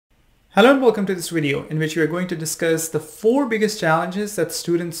Hello and welcome to this video in which we are going to discuss the 4 biggest challenges that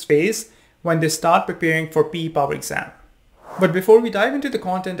students face when they start preparing for PE Power exam. But before we dive into the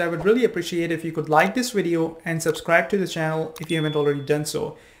content, I would really appreciate if you could like this video and subscribe to the channel if you haven't already done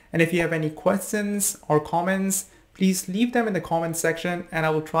so. And if you have any questions or comments, please leave them in the comments section and I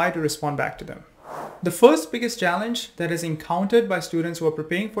will try to respond back to them. The first biggest challenge that is encountered by students who are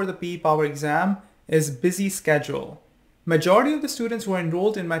preparing for the PE Power exam is busy schedule. Majority of the students who are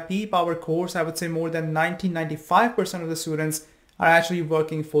enrolled in my PE Power course, I would say more than 95% of the students are actually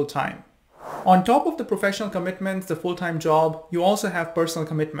working full-time. On top of the professional commitments, the full-time job, you also have personal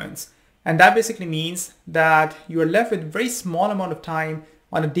commitments. And that basically means that you are left with a very small amount of time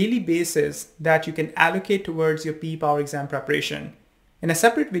on a daily basis that you can allocate towards your PE Power exam preparation. In a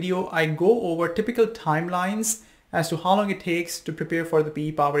separate video, I go over typical timelines as to how long it takes to prepare for the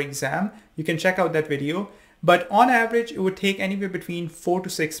PE Power exam. You can check out that video. But on average, it would take anywhere between 4 to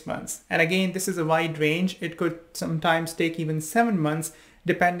 6 months. And again, this is a wide range. It could sometimes take even 7 months,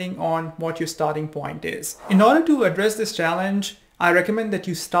 depending on what your starting point is. In order to address this challenge, I recommend that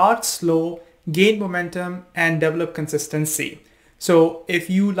you start slow, gain momentum, and develop consistency. So if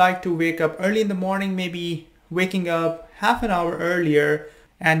you like to wake up early in the morning, maybe waking up half an hour earlier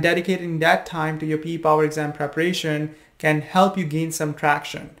and dedicating that time to your PE Power exam preparation can help you gain some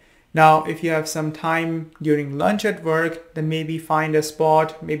traction. Now, if you have some time during lunch at work, then maybe find a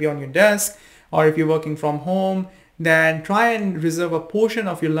spot maybe on your desk, or if you're working from home, then try and reserve a portion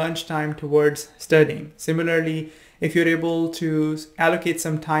of your lunch time towards studying. Similarly, if you're able to allocate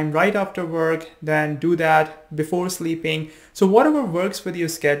some time right after work, then do that before sleeping. So whatever works with your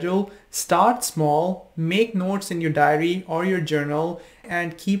schedule, start small, make notes in your diary or your journal,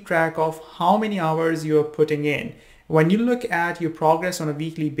 and keep track of how many hours you're putting in. When you look at your progress on a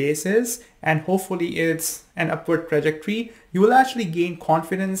weekly basis, and hopefully it's an upward trajectory, you will actually gain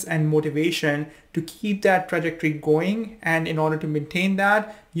confidence and motivation to keep that trajectory going. And in order to maintain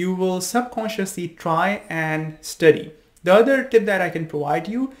that, you will subconsciously try and study. The other tip that I can provide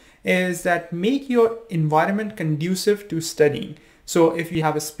you is that make your environment conducive to studying. So if you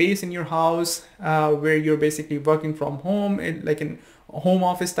have a space in your house where you're basically working from home, like in a home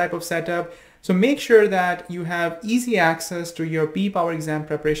office type of setup, so make sure that you have easy access to your PE Power exam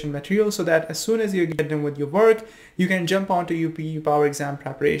preparation material so that as soon as you get done with your work, you can jump onto your PE Power exam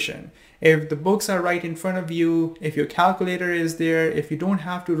preparation. If the books are right in front of you, if your calculator is there, if you don't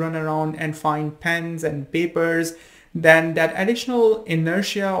have to run around and find pens and papers, then that additional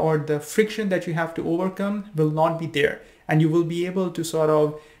inertia or the friction that you have to overcome will not be there. And you will be able to sort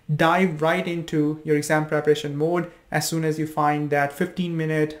of dive right into your exam preparation mode as soon as you find that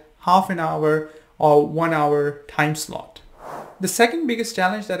 15-minute, half an hour, or 1 hour time slot. The second biggest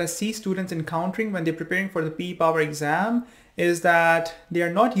challenge that I see students encountering when they're preparing for the PE Power exam is that they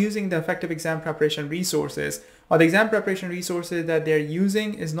are not using the effective exam preparation resources, or the exam preparation resources that they're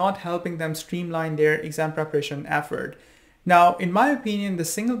using is not helping them streamline their exam preparation effort. Now, in my opinion, the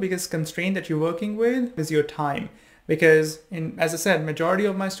single biggest constraint that you're working with is your time. Because as I said, majority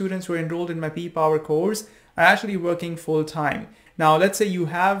of my students who are enrolled in my PE Power course are actually working full time. Now, let's say you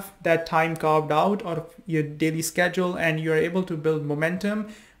have that time carved out of your daily schedule and you're able to build momentum.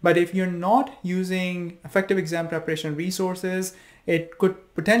 But if you're not using effective exam preparation resources, it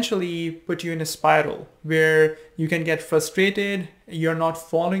could potentially put you in a spiral where you can get frustrated, you're not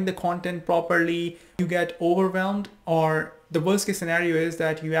following the content properly, you get overwhelmed, or the worst case scenario is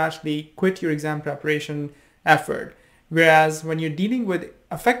that you actually quit your exam preparation effort. Whereas when you're dealing with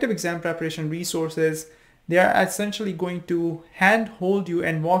effective exam preparation resources, they are essentially going to handhold you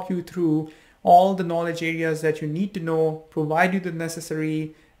and walk you through all the knowledge areas that you need to know, provide you the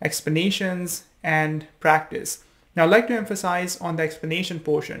necessary explanations and practice. Now, I'd like to emphasize on the explanation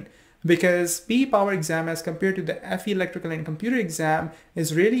portion because PE Power exam as compared to the FE Electrical and Computer exam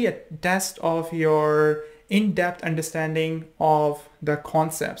is really a test of your in-depth understanding of the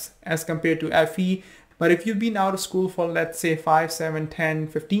concepts as compared to FE. But if you've been out of school for, let's say, 5, 7, 10,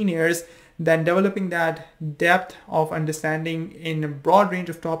 15 years, then developing that depth of understanding in a broad range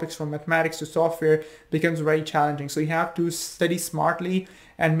of topics from mathematics to software becomes very challenging. So you have to study smartly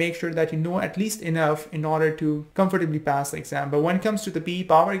and make sure that you know at least enough in order to comfortably pass the exam. But when it comes to the PE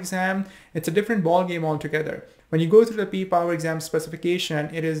Power exam, it's a different ball game altogether. When you go through the PE Power exam specification,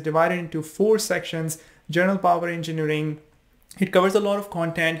 it is divided into 4 sections: general power engineering. It covers a lot of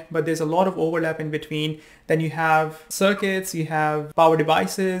content, but there's a lot of overlap in between. Then you have circuits, you have power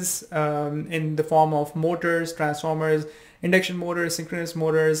devices in the form of motors, transformers, induction motors, synchronous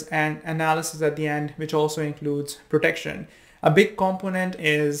motors, and analysis at the end, which also includes protection. A big component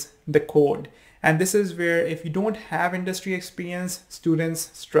is the code. And this is where if you don't have industry experience,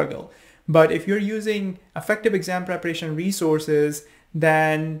 students struggle. But if you're using effective exam preparation resources,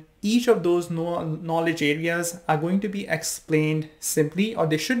 then each of those knowledge areas are going to be explained simply, or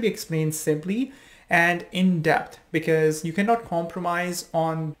they should be explained simply and in depth, because you cannot compromise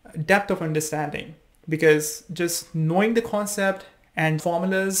on depth of understanding, because just knowing the concept and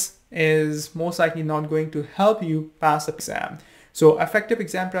formulas is most likely not going to help you pass the exam. So effective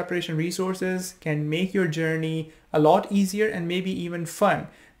exam preparation resources can make your journey a lot easier and maybe even fun,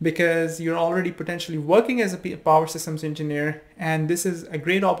 because you're already potentially working as a power systems engineer, and this is a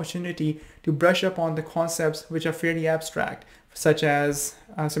great opportunity to brush up on the concepts which are fairly abstract, such as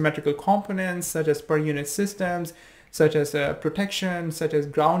symmetrical components, such as per unit systems, such as protection, such as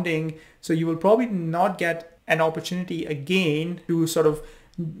grounding. So you will probably not get an opportunity again to sort of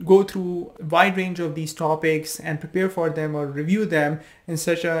go through a wide range of these topics and prepare for them or review them in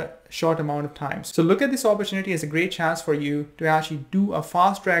such a short amount of time. So look at this opportunity as a great chance for you to actually do a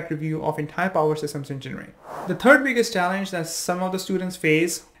fast track review of entire power systems engineering. The third biggest challenge that some of the students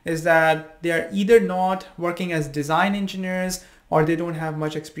face is that they are either not working as design engineers, or they don't have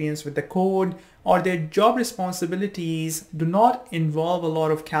much experience with the code, or their job responsibilities do not involve a lot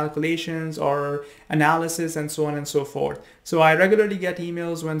of calculations or analysis and so on and so forth. So I regularly get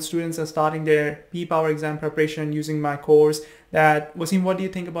emails when students are starting their P-Power exam preparation using my course that, Wasim, what do you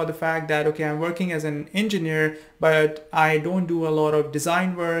think about the fact that, okay, I'm working as an engineer, but I don't do a lot of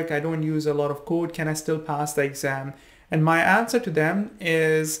design work, I don't use a lot of code, can I still pass the exam? And my answer to them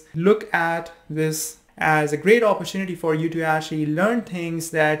is, look at this as a great opportunity for you to actually learn things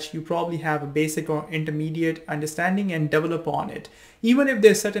that you probably have a basic or intermediate understanding and develop on it. Even if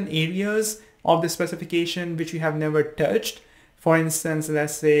there's certain areas of the specification which you have never touched, for instance,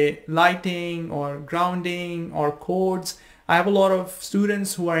 let's say lighting or grounding or codes. I have a lot of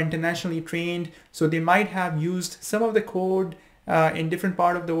students who are internationally trained, so they might have used some of the code in different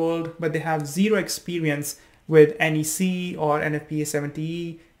part of the world, but they have zero experience with NEC or NFPA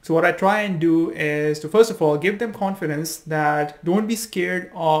 70E. So what I try and do is to, first of all, give them confidence that don't be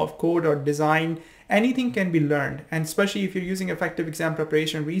scared of code or design. Anything can be learned. And especially if you're using effective exam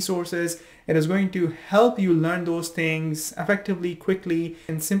preparation resources, it is going to help you learn those things effectively, quickly,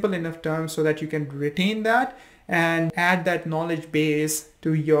 in simple enough terms so that you can retain that and add that knowledge base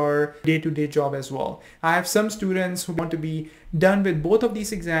to your day-to-day job as well. I have some students who want to be done with both of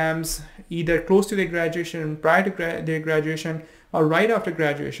these exams, either close to their graduation, prior to their graduation, or right after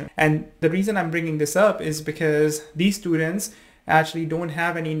graduation. And the reason I'm bringing this up is because these students actually don't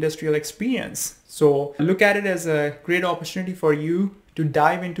have any industrial experience. So look at it as a great opportunity for you to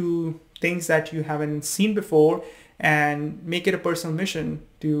dive into things that you haven't seen before and make it a personal mission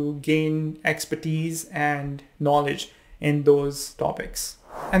to gain expertise and knowledge in those topics.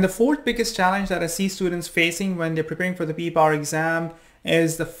 And the fourth biggest challenge that I see students facing when they're preparing for the P-Power exam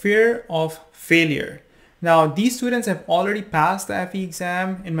is the fear of failure. Now, these students have already passed the FE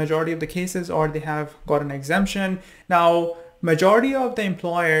exam in majority of the cases, or they have got an exemption. Now, majority of the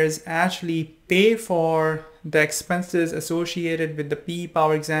employers actually pay for the expenses associated with the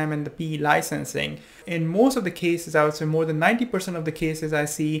P-Power exam and the P licensing. In most of the cases, I would say more than 90% of the cases, I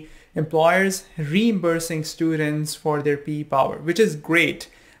see employers reimbursing students for their P-Power, which is great,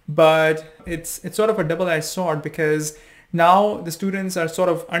 but it's sort of a double-edged sword, because now the students are sort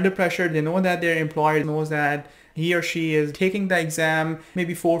of under pressure. They know that their employer knows that he or she is taking the exam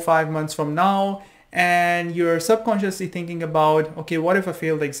maybe 4 or 5 months from now, and you're subconsciously thinking about, okay, what if I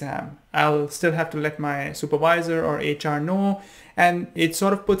fail the exam? I'll still have to let my supervisor or HR know, and it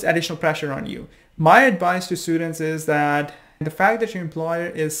sort of puts additional pressure on you. My advice to students is that the fact that your employer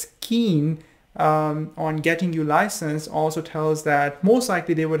is keen on getting you licensed also tells that most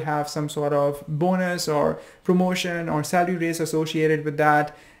likely they would have some sort of bonus or promotion or salary raise associated with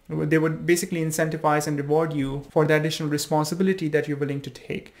that. They would basically incentivize and reward you for the additional responsibility that you're willing to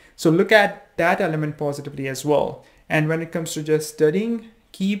take. So look at that element positively as well. And when it comes to just studying,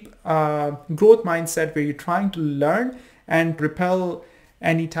 keep a growth mindset where you're trying to learn and repel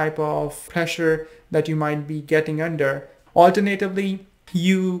any type of pressure that you might be getting under. Alternatively,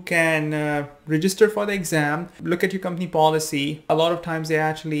 you can register for the exam, look at your company policy. A lot of times they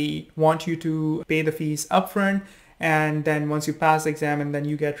actually want you to pay the fees upfront, and then once you pass the exam, and then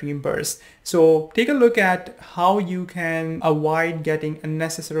you get reimbursed. So take a look at how you can avoid getting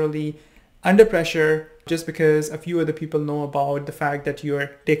unnecessarily under pressure just because a few other people know about the fact that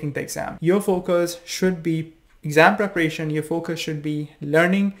you're taking the exam. Your focus should be exam preparation, your focus should be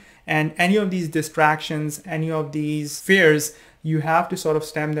learning, and any of these distractions, any of these fears, you have to sort of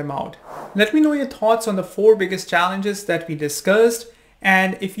stem them out. Let me know your thoughts on the 4 biggest challenges that we discussed.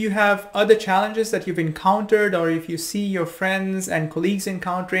 And if you have other challenges that you've encountered, or if you see your friends and colleagues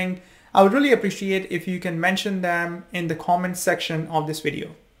encountering, I would really appreciate if you can mention them in the comments section of this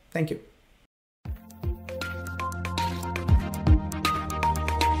video. Thank you.